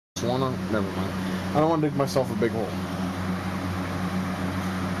wanna... Never mind. I don't want to dig myself a big hole.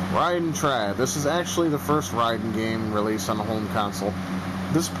 Raiden Trad. This is actually the first Raiden game released on the home console.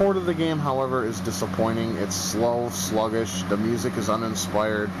 This port of the game, however, is disappointing. It's slow, sluggish, the music is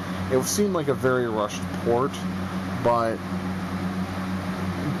uninspired. It would seem like a very rushed port, but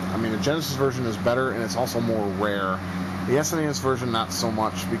I mean, the Genesis version is better, and it's also more rare. The SNES version, not so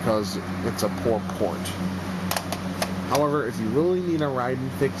much, because it's a poor port. However, if you really need a Raiden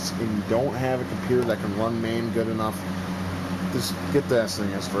fix and you don't have a computer that can run MAME good enough, just get the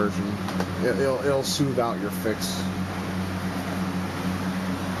SNES version. It'll soothe out your fix.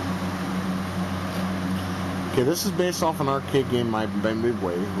 Okay, this is based off an arcade game by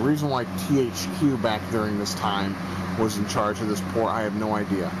Midway. The reason why THQ back during this time was in charge of this port, I have no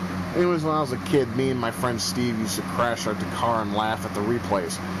idea. Anyways, when I was a kid, me and my friend Steve used to crash our car and laugh at the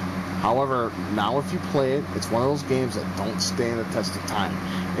replays. However, now if you play it, it's one of those games that don't stand the test of time.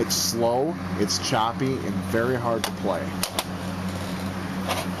 It's slow, it's choppy, and very hard to play.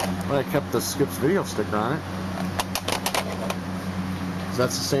 But I kept the Skips video sticker on it.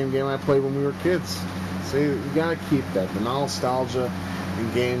 That's the same game I played when we were kids. See, you gotta keep that. The nostalgia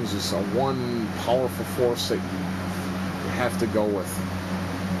in games is a one powerful force that you have to go with.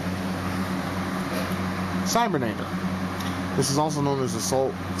 Cybernator. This is also known as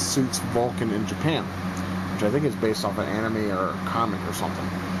Assault Suits Vulcan in Japan, which I think is based off an anime or a comic or something.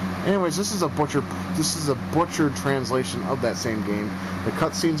 Anyways, this is a butchered translation of that same game. The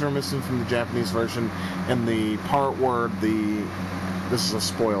cutscenes are missing from the Japanese version, and the part where this is a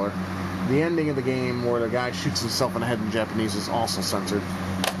spoiler. The ending of the game where the guy shoots himself in the head in Japanese is also censored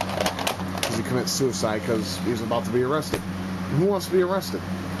because he commits suicide because he's about to be arrested. And who wants to be arrested?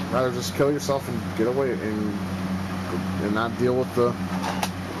 Rather just kill yourself and get away and not deal with the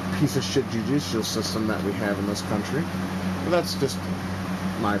piece of shit judicial system that we have in this country. But that's just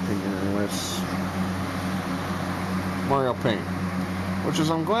my opinion anyways. Mario Paint. Which is,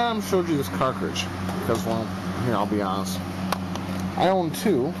 I'm glad I showed you this cartridge. Because, well, here, I'll be honest. I own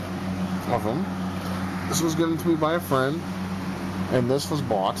two of them. This was given to me by a friend. And this was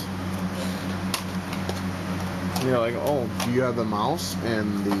bought. And you're like, oh, do you have the mouse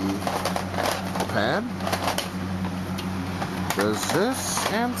and the pad? Does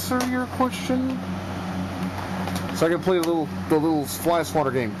this answer your question? So I can play the little fly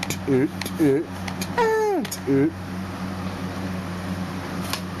swatter game.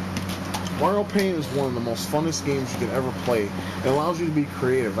 Mario Paint is one of the most funnest games you can ever play. It allows you to be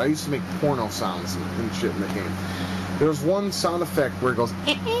creative. I used to make porno sounds and shit in the game. There's one sound effect where it goes,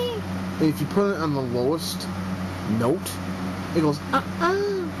 and if you put it on the lowest note, it goes,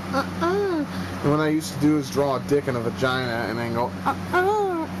 And what I used to do is draw a dick and a vagina and then go,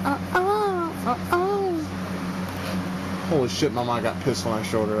 Holy shit, my mom got pissed when I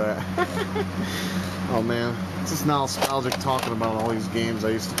showed her that. Oh man, it's just nostalgic talking about all these games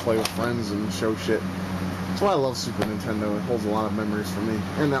I used to play with friends and show shit. That's why I love Super Nintendo. It holds a lot of memories for me.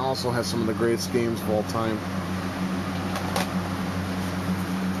 And it also has some of the greatest games of all time.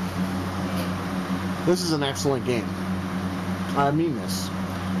 This is an excellent game. I mean this.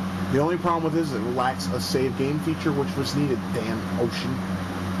 The only problem with it is it lacks a save game feature, which was needed, damn Ocean.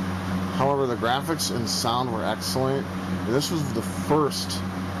 However, the graphics and sound were excellent. And this was the first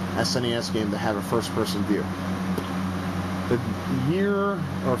SNES game to have a first-person view. The year,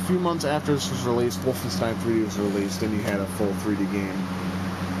 or a few months after this was released, Wolfenstein 3D was released, and you had a full 3D game.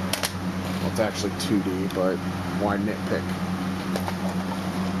 Well, it's actually 2D, but why nitpick?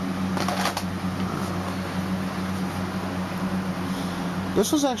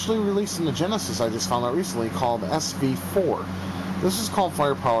 This was actually released in the Genesis, I just found out recently, called SV4. This is called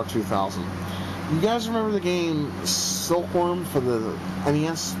Firepower 2000. You guys remember the game Silkworm for the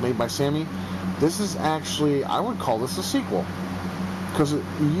NES, made by Sammy? This is actually, I would call this a sequel. Because you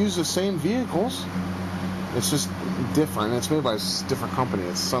use the same vehicles. It's just different. It's made by a different company.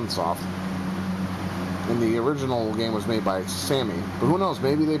 It's Sunsoft. And the original game was made by Sammy. But who knows,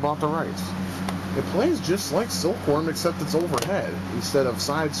 maybe they bought the rights. It plays just like Silkworm, except it's overhead instead of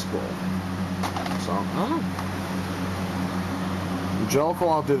side-scroll. So, I don't know.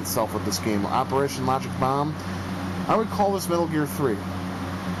 Jellicle outdid itself with this game. Operation Logic Bomb, I would call this Metal Gear 3.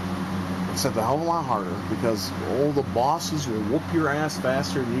 Except a hell of a lot harder, because all the bosses will whoop your ass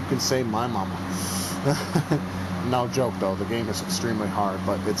faster than you can say, my mama. No joke, though. The game is extremely hard,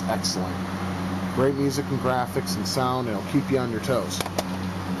 but it's excellent. Great music and graphics and sound, and it'll keep you on your toes.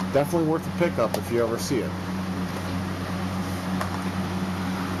 Definitely worth a pickup if you ever see it.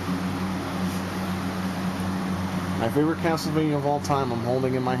 My favorite Castlevania of all time I'm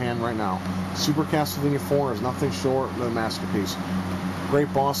holding in my hand right now. Super Castlevania 4 is nothing short of a masterpiece.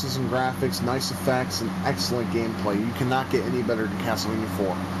 Great bosses and graphics, nice effects, and excellent gameplay. You cannot get any better than Castlevania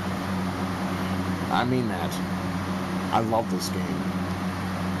 4. I mean that. I love this game.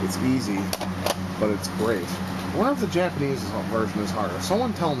 It's easy, but it's great. I wonder if the Japanese version is harder.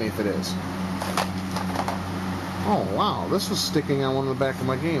 Someone tell me if it is. Oh, wow. This was sticking on one of the back of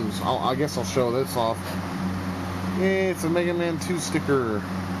my games. I guess I'll show this off. Yeah, it's a Mega Man 2 sticker.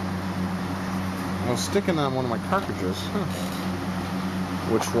 I was sticking on one of my cartridges.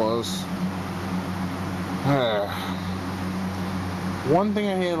 Which was... one thing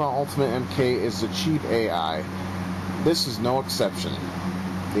I hate about Ultimate MK is the cheap AI. This is no exception.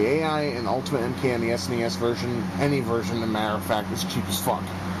 The AI in Ultimate MK and the SNES version, any version, as a matter of fact, is cheap as fuck.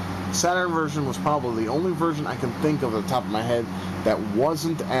 The Saturn version was probably the only version I can think of at the top of my head that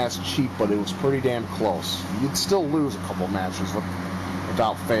wasn't as cheap, but it was pretty damn close. You'd still lose a couple matches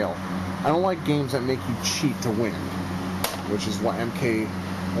without fail. I don't like games that make you cheat to win, which is what MK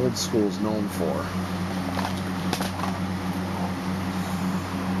Old School is known for.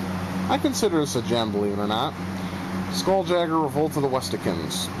 I consider this a gem, believe it or not. Skulljacker Revolt of the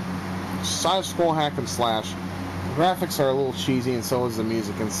Westikins. Side-scroll hack and slash. The graphics are a little cheesy and so is the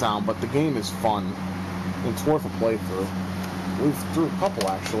music and sound, but the game is fun. It's worth a playthrough. We've through a couple,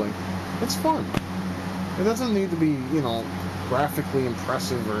 actually. It's fun. It doesn't need to be, you know, graphically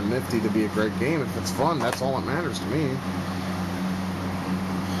impressive or nifty to be a great game. If it's fun, that's all that matters to me.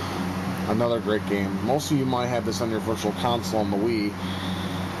 Another great game. Most of you might have this on your Virtual Console on the Wii.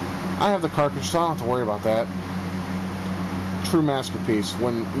 I have the cartridge, so I don't have to worry about that. True masterpiece.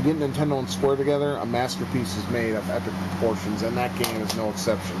 When you get Nintendo and Square together, a masterpiece is made of epic proportions, and that game is no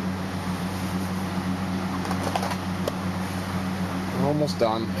exception. We're almost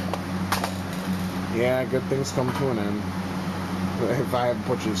done. Yeah, good things come to an end. If I haven't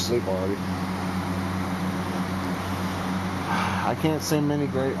put you to sleep already. I can't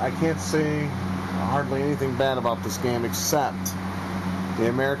say hardly anything bad about this game except the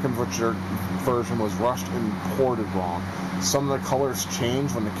American version was rushed and ported wrong. Some of the colors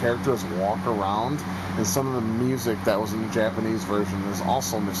change when the characters walk around, and some of the music that was in the Japanese version is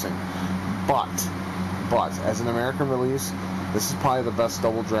also missing. But, as an American release, this is probably the best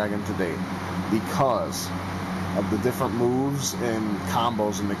Double Dragon to date, because of the different moves and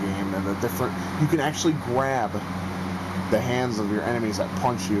combos in the game, and you can actually grab the hands of your enemies that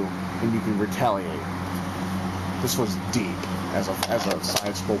punch you, and you can retaliate. This was deep as a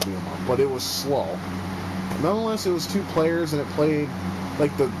side-scroll beat-em-up, but it was slow. Nonetheless, it was 2 players, and it played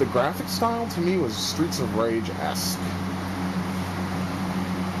like the graphic style to me was Streets of Rage-esque.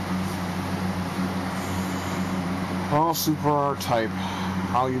 Oh, Super R-Type,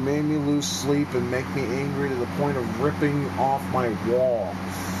 how you made me lose sleep and make me angry to the point of ripping off my wall.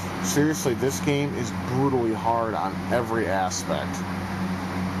 Seriously, this game is brutally hard on every aspect.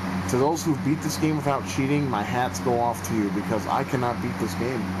 To those who beat this game without cheating, my hats go off to you, because I cannot beat this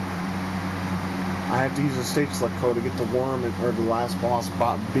game. I have to use a stage select code to get the worm or the last boss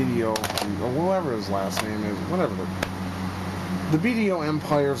BDO, or whatever his last name is, whatever the BDO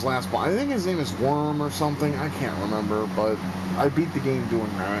Empire's last boss. I think his name is Worm or something. I can't remember, but I beat the game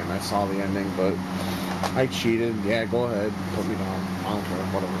doing that, and I saw the ending, but I cheated. Yeah, go ahead, put me down. I don't care,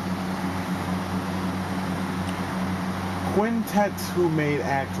 whatever. Quintet, who made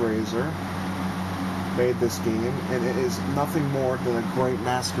ActRaiser, made this game, and it is nothing more than a great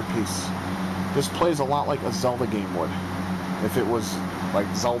masterpiece. This plays a lot like a Zelda game would. If it was like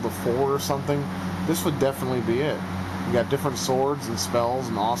Zelda 4 or something, this would definitely be it. You got different swords and spells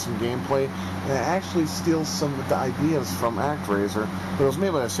and awesome gameplay, and it actually steals some of the ideas from ActRaiser, but it was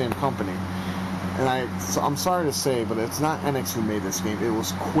made by the same company. And I'm sorry to say, but it's not Enix who made this game, it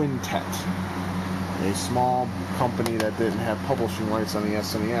was Quintet, a small company that didn't have publishing rights on the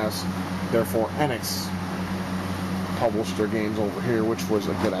SNES. Therefore, Enix published their games over here, which was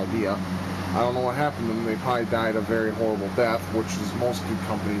a good idea. I don't know what happened to them. They probably died a very horrible death, which is most good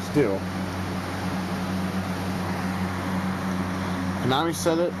companies do. Konami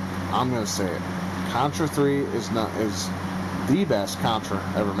said it, I'm going to say it. Contra 3 is the best Contra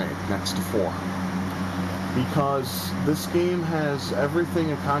ever made, next to 4. Because this game has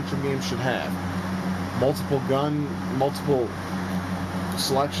everything a Contra game should have. Multiple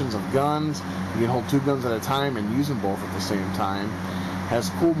selections of guns. You can hold 2 guns at a time and use them both at the same time. Has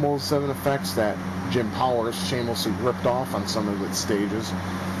cool Mode 7 effects that Jim Powers shamelessly ripped off on some of its stages.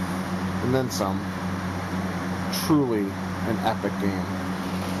 And then some. Truly an epic game.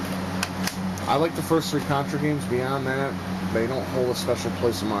 I like the first 3 Contra games. Beyond that, they don't hold a special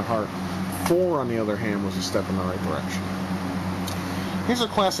place in my heart. 4, on the other hand, was a step in the right direction. Here's a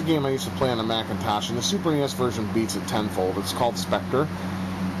classic game I used to play on the Macintosh, and the Super NES version beats it tenfold. It's called Spectre.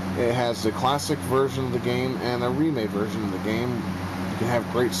 It has the classic version of the game and a remade version of the game. You can have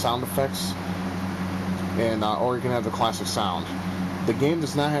great sound effects, and or you can have the classic sound. The game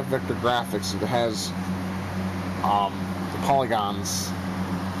does not have vector graphics. It has the polygons.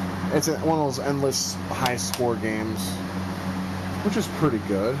 It's one of those endless high-score games, which is pretty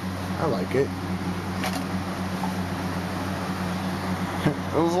good. I like it.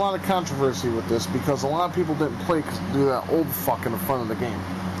 There was a lot of controversy with this because a lot of people didn't play because do that old fuck in the front of the game.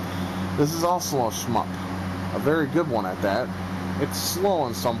 This is also a shmup. A very good one at that. It's slow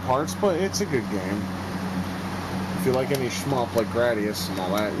in some parts, but it's a good game. If you like any shmup like Gradius and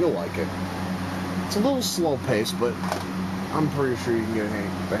all that, you'll like it. It's a little slow paced, but I'm pretty sure you can get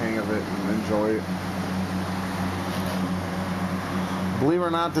the hang of it and enjoy it. Believe it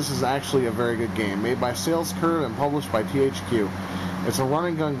or not, this is actually a very good game, made by Sales Curve and published by THQ. It's a run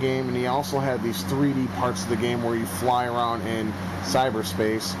and gun game, and he also had these 3D parts of the game where you fly around in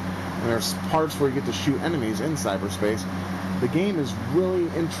cyberspace, and there's parts where you get to shoot enemies in cyberspace. The game is really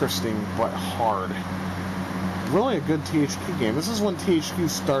interesting, but hard. Really a good THQ game. This is when THQ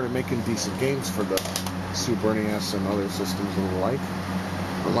started making decent games for the Super NES and other systems and the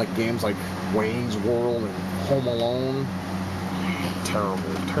like games like Wayne's World and Home Alone. Terrible.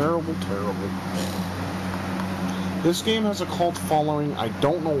 This game has a cult following. I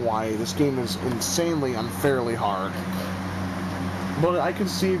don't know why. This game is insanely, unfairly hard. But I can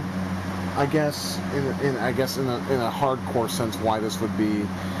see, I guess, in a hardcore sense, why this would be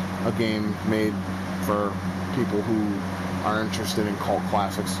a game made for people who are interested in cult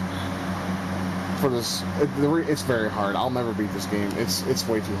classics. For this, it's very hard. I'll never beat this game. It's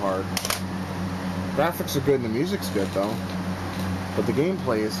way too hard. Graphics are good and the music's good though. But the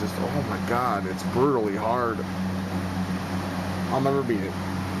gameplay is just, oh my god, it's brutally hard. I'll never beat it.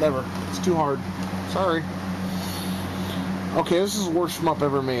 Never. It's too hard. Sorry. Okay, this is the worst shmup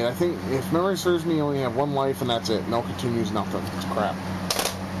ever made. I think, if memory serves me, you only have one life and that's it. No continues, nothing. It's crap.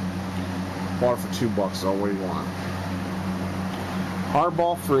 Bought it for $2 though. What do you want?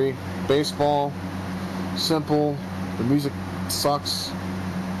 Hardball free. Baseball. Simple. The music sucks.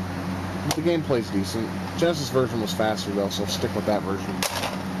 The gameplay's decent. Genesis version was faster though, so stick with that version.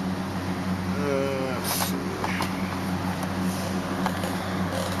 Let's see.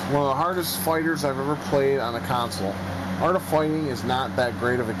 One of the hardest fighters I've ever played on a console. Art of Fighting is not that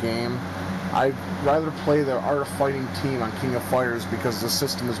great of a game. I'd rather play the Art of Fighting team on King of Fighters because the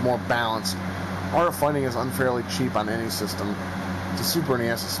system is more balanced. Art of Fighting is unfairly cheap on any system. The Super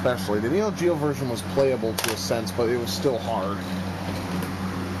NES especially. The Neo Geo version was playable to a sense, but it was still hard.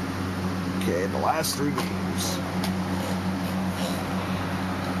 Okay, the last 3 games.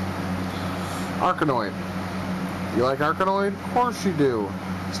 Arkanoid. You like Arkanoid? Of course you do.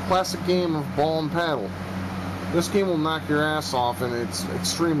 It's a classic game of ball and paddle. This game will knock your ass off and it's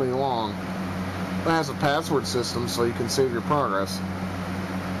extremely long. It has a password system so you can save your progress.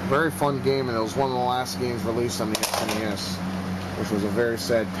 Very fun game, and it was one of the last games released on the SNES, which was a very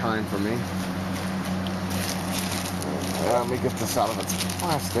sad time for me. Let me get this out of its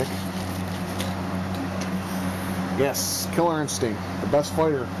plastic. Yes, Killer Instinct, the best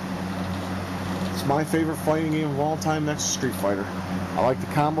fighter. It's my favorite fighting game of all time next to Street Fighter. I like the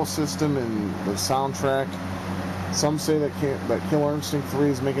combo system and the soundtrack. Some say that Killer Instinct 3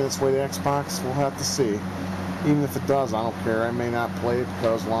 is making its way to Xbox. We'll have to see. Even if it does, I don't care. I may not play it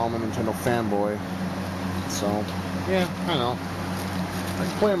because, well, I'm a Nintendo fanboy. So, yeah, I know. I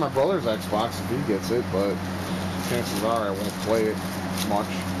can play on my brother's Xbox if he gets it, but chances are I won't play it much.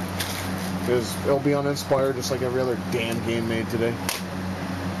 Because it'll be uninspired just like every other damn game made today.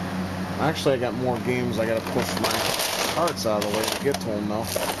 Actually, I got more games I gotta push my carts out of the way to get to them, though.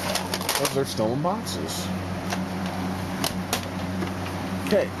 Because they're still in boxes.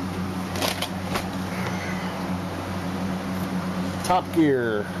 Okay. Top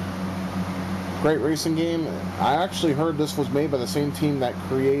Gear. Great racing game. I actually heard this was made by the same team that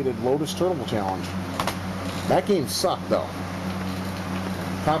created Lotus Turbo Challenge. That game sucked, though.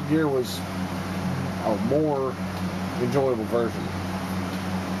 Top Gear was a more enjoyable version.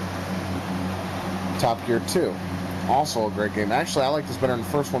 Top Gear 2. Also a great game. Actually, I like this better than the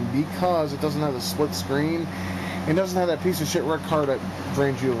first one because it doesn't have the split screen. It doesn't have that piece of shit red car that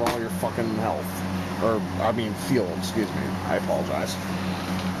drains you of all your fucking health. Or, I mean, fuel, excuse me. I apologize.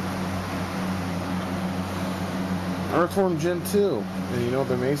 Earthworm Jim 2. And you know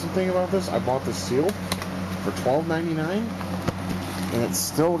the amazing thing about this? I bought this sealed for $12.99. And it's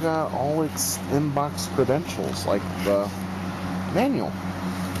still got all its inbox credentials, like the manual.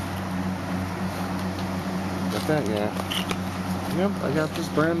 Got that? Yeah. Yep, I got this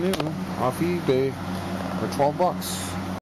brand new off eBay for $12.